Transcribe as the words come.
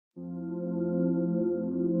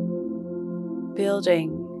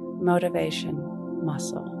Building motivation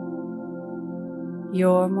muscle.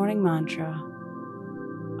 Your morning mantra: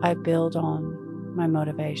 I build on my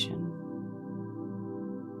motivation.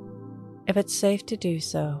 If it's safe to do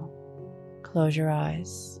so, close your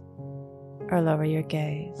eyes or lower your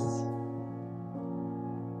gaze.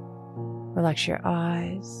 Relax your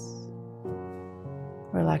eyes,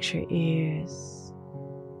 relax your ears,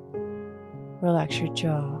 relax your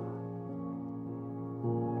jaw.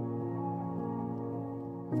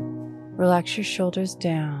 Relax your shoulders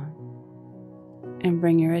down and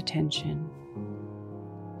bring your attention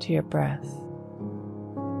to your breath.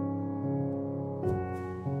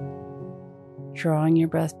 Drawing your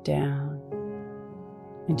breath down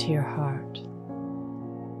into your heart.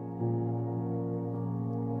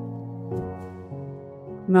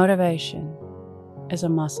 Motivation is a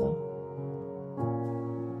muscle.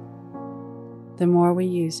 The more we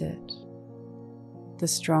use it, the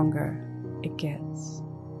stronger it gets.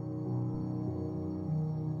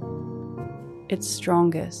 It's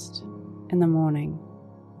strongest in the morning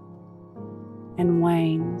and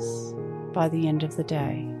wanes by the end of the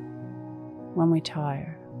day when we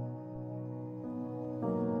tire.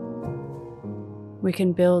 We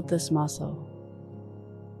can build this muscle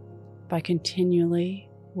by continually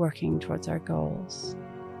working towards our goals,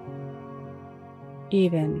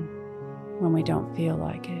 even when we don't feel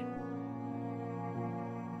like it,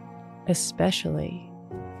 especially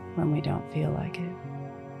when we don't feel like it.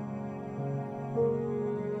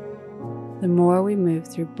 The more we move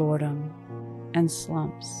through boredom and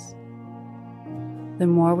slumps, the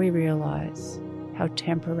more we realize how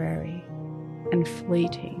temporary and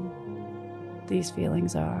fleeting these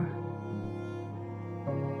feelings are.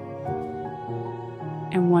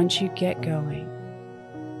 And once you get going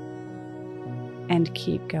and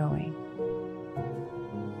keep going,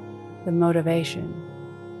 the motivation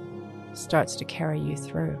starts to carry you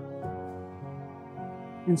through,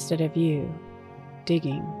 instead of you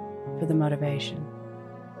digging for the motivation.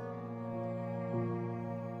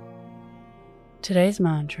 Today's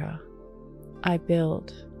mantra: I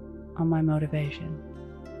build on my motivation.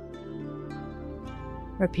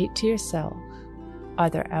 Repeat to yourself,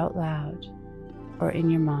 either out loud or in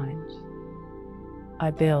your mind: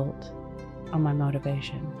 I build on my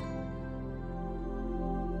motivation.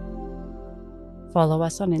 Follow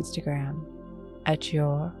us on Instagram at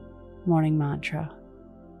Your Morning Mantra.